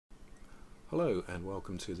Hello and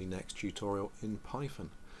welcome to the next tutorial in Python.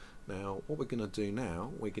 Now what we're going to do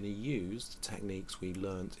now, we're going to use the techniques we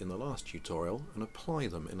learnt in the last tutorial and apply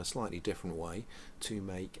them in a slightly different way to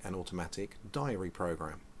make an automatic diary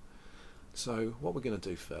program. So what we're going to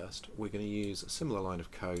do first, we're going to use a similar line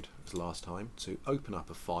of code as last time to open up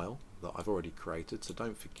a file that I've already created. So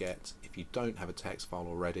don't forget, if you don't have a text file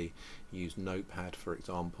already, use Notepad for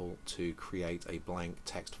example to create a blank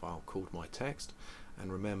text file called my text.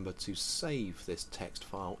 And remember to save this text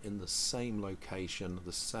file in the same location,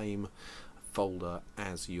 the same folder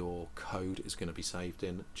as your code is going to be saved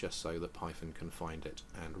in, just so that Python can find it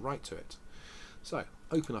and write to it. So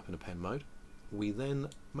open up in append mode. We then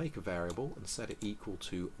make a variable and set it equal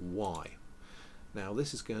to y. Now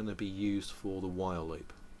this is going to be used for the while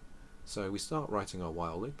loop. So we start writing our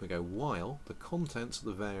while loop. We go while the contents of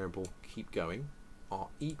the variable keep going are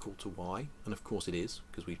equal to y, and of course it is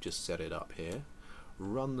because we've just set it up here.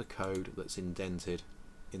 Run the code that's indented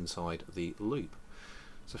inside the loop.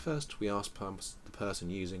 So first we ask the person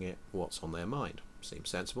using it what's on their mind. Seems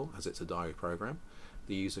sensible as it's a diary program.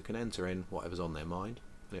 The user can enter in whatever's on their mind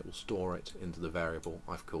and it will store it into the variable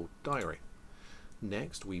I've called diary.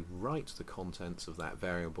 Next we write the contents of that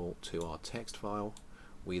variable to our text file.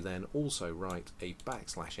 We then also write a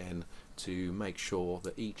 \n to make sure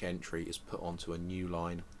that each entry is put onto a new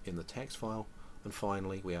line in the text file. And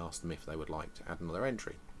finally we ask them if they would like to add another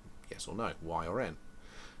entry, yes or no, y or n.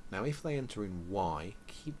 Now if they enter in y,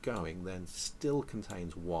 keep going then still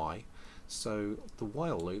contains y, so the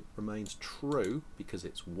while loop remains true because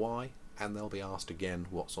it's y, and they'll be asked again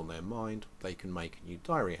what's on their mind. They can make a new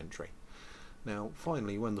diary entry. Now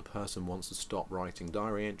finally, when the person wants to stop writing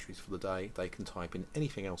diary entries for the day, they can type in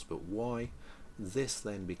anything else but y. This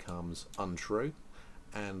then becomes untrue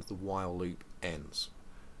and the while loop ends.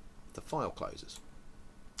 The file closes.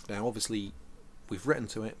 Now obviously we've written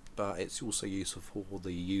to it, but it's also useful for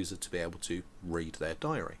the user to be able to read their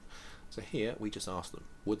diary. So here we just ask them,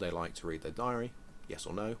 would they like to read their diary? Yes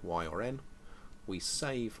or no, y or n. We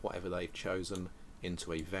save whatever they've chosen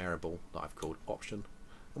into a variable that I've called option,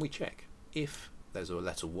 and we check. If there's a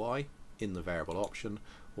letter y in the variable option,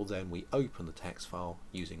 well then we open the text file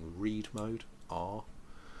using read mode, R,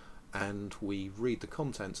 and we read the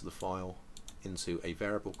contents of the file into a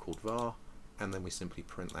variable called var, and then we simply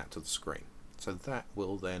print that to the screen. So that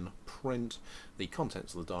will then print the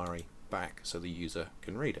contents of the diary back so the user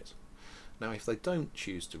can read it. Now if they don't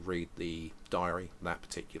choose to read the diary that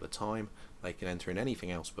particular time, they can enter in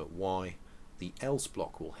anything else but y. The else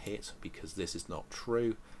block will hit because this is not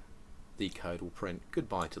true. The code will print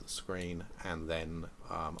goodbye to the screen, and then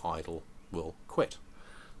idle will quit.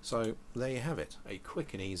 So there you have it, a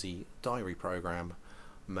quick and easy diary program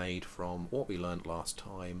made from what we learnt last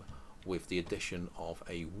time, with the addition of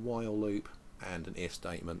a while loop and an if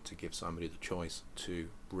statement to give somebody the choice to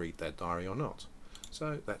read their diary or not.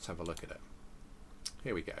 So let's have a look at it.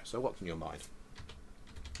 Here we go. So what's in your mind?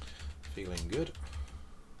 Feeling good?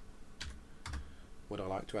 Would I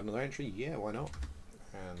like to add another entry? Yeah, why not?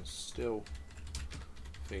 And still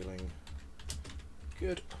feeling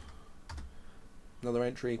good. Another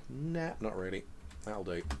entry? Nah, not really. That'll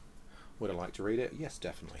do. Would I like to read it? Yes,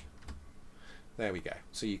 definitely. There we go.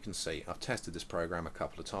 So you can see I've tested this program a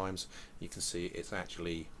couple of times. You can see it's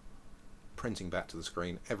actually printing back to the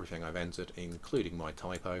screen everything I've entered, including my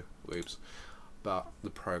typo. Whoops. But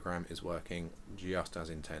the program is working just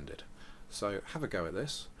as intended. So have a go at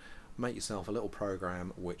this. Make yourself a little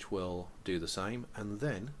program which will do the same, and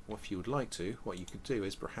then if you would like to, what you could do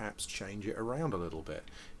is perhaps change it around a little bit.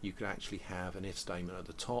 You could actually have an if statement at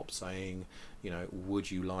the top saying, you know, would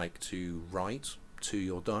you like to write to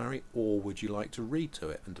your diary or would you like to read to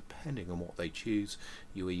it? And depending on what they choose,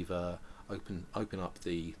 you either open up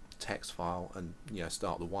the text file and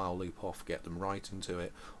start the while loop off, get them writing to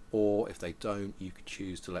it, or if they don't, you could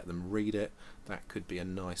choose to let them read it. That could be a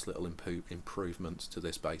nice little improvement to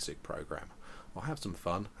this basic program. Well, have some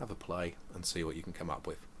fun, have a play, and see what you can come up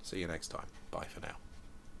with. See you next time. Bye for now.